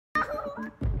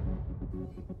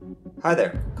Hi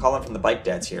there, Colin from the Bike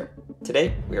Dads here.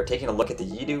 Today we are taking a look at the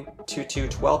Yedoo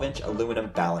TooToo 12-inch aluminum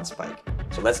balance bike.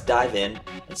 So let's dive in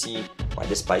and see why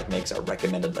this bike makes our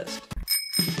recommended list.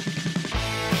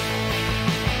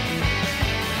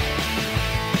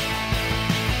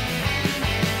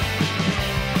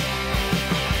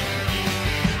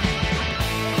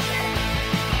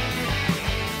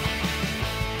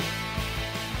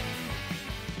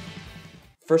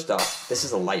 First off, this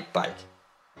is a light bike.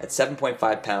 At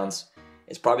 7.5 pounds,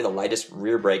 it's probably the lightest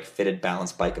rear brake fitted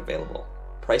balance bike available.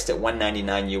 Priced at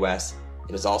 $199 US,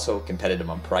 it is also competitive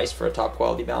on price for a top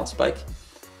quality balance bike.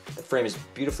 The frame is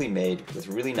beautifully made with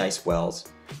really nice wells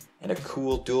and a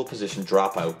cool dual position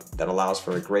dropout that allows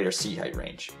for a greater seat height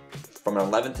range. From an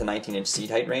 11 to 19 inch seat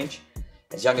height range,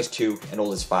 as young as 2 and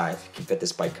old as 5 can fit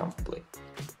this bike comfortably.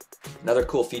 Another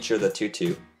cool feature of the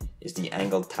TooToo is the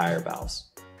angled tire valves.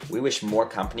 We wish more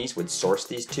companies would source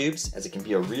these tubes, as it can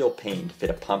be a real pain to fit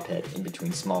a pump head in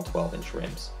between small 12-inch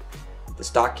rims. The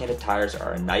stock canted tires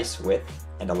are a nice width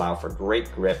and allow for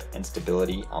great grip and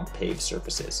stability on paved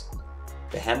surfaces.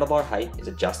 The handlebar height is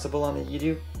adjustable on the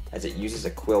Yedoo, as it uses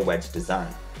a quill wedge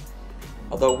design.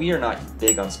 Although we are not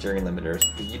big on steering limiters,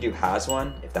 the Yedoo has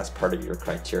one if that's part of your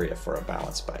criteria for a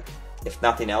balance bike. If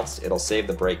nothing else, it'll save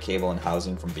the brake cable and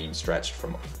housing from being stretched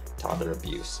from toddler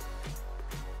abuse.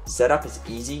 Setup is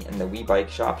easy, and the We Bike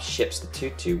Shop ships the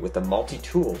TooToo with a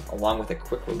multi-tool along with a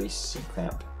quick release seat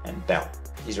clamp and belt.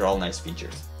 These are all nice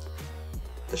features.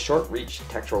 The short reach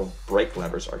textural brake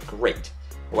levers are great.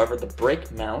 However, the brake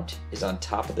mount is on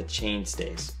top of the chain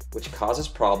stays, which causes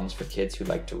problems for kids who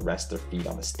like to rest their feet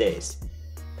on the stays.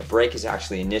 The brake is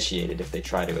actually initiated if they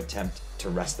try to attempt to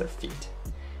rest their feet.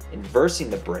 Inversing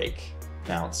the brake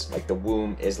mounts like the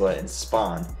Woom, Isla, and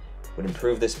Spawn would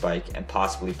improve this bike and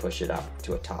possibly push it up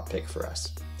to a top pick for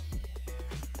us.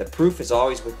 The proof is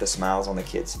always with the smiles on the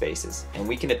kids' faces, and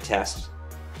we can attest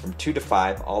from 2 to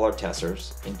 5 all our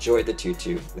testers enjoyed the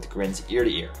TooToo with grins ear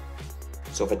to ear.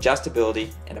 So if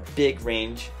adjustability and a big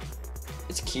range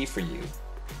is key for you,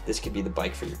 this could be the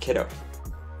bike for your kiddo.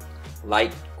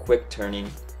 Light, quick turning,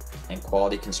 and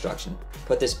quality construction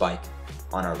put this bike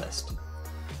on our list.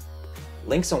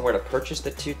 Links on where to purchase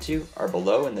the TooToo are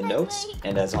below in the notes,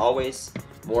 and as always,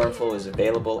 more info is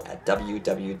available at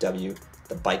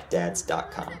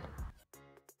www.thebikedads.com.